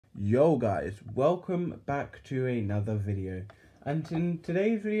Yo guys, welcome back to another video, and in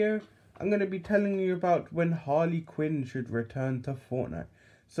today's video I'm going to be telling you about when Harley Quinn should return to Fortnite.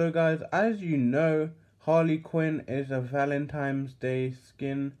 So guys, as you know, Harley Quinn is a Valentine's Day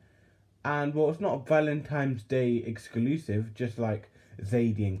skin, and well, it's not a Valentine's Day exclusive just like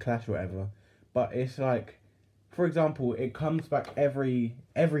Zadie and Clash or whatever, but it's like, for example, it comes back every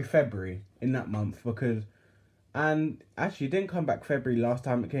February in that month and actually it didn't come back February last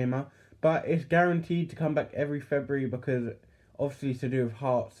time it came out, but it's guaranteed to come back every February because obviously it's to do with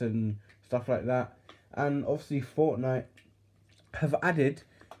hearts and stuff like that. And obviously Fortnite have added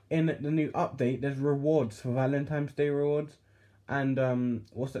in the new update, there's rewards for Valentine's Day rewards, and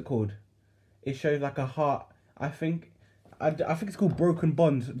what's it called? It shows like a heart. I think it's called Broken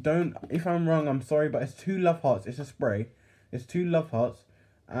Bonds. If I'm wrong, I'm sorry, but it's 2 love hearts. It's a spray. It's 2 love hearts,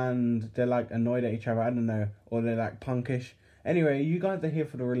 and they're like annoyed at each other, I don't know, or they're like punkish. Anyway, you guys are here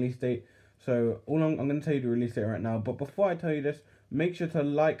for the release date, so I'm going to tell you the release date right now. But before I tell you this, make sure to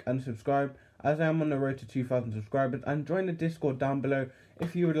like and subscribe, as I am on the road to 2,000 subscribers, and join the Discord down below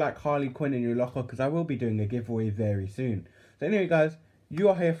if you would like Harley Quinn in your locker, because I will be doing a giveaway very soon. So anyway guys, you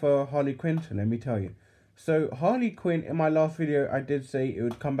are here for Harley Quinn, so let me tell you. So Harley Quinn, in my last video I did say it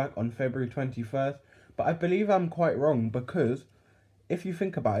would come back on February 21st, but I believe I'm quite wrong, because if you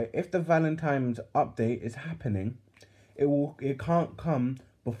think about it, if the Valentine's update is happening, it can't come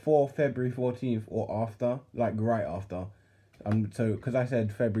before February 14th or after, like right after. So because I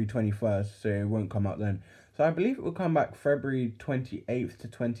said February 21st, so it won't come out then. So I believe it will come back February 28th to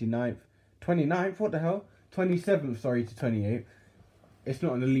 29th. 29th? What the hell? 27th, sorry, to 28th. It's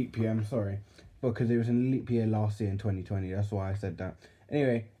not an leap year, I'm sorry, because it was a leap year last year in 2020. That's why I said that.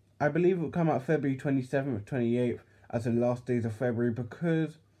 Anyway, I believe it will come out February 27th or 28th. As the last days of February,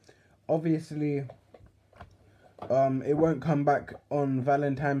 because obviously it won't come back on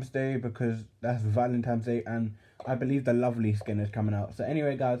Valentine's Day, because that's Valentine's Day, and I believe the Lovely skin is coming out. So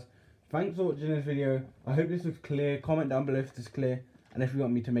anyway guys, thanks for watching this video. I hope this was clear. Comment down below if this is clear, and if you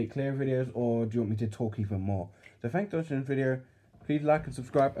want me to make clear videos, or do you want me to talk even more. So thanks for watching this video. Please like and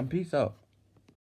subscribe, and peace out.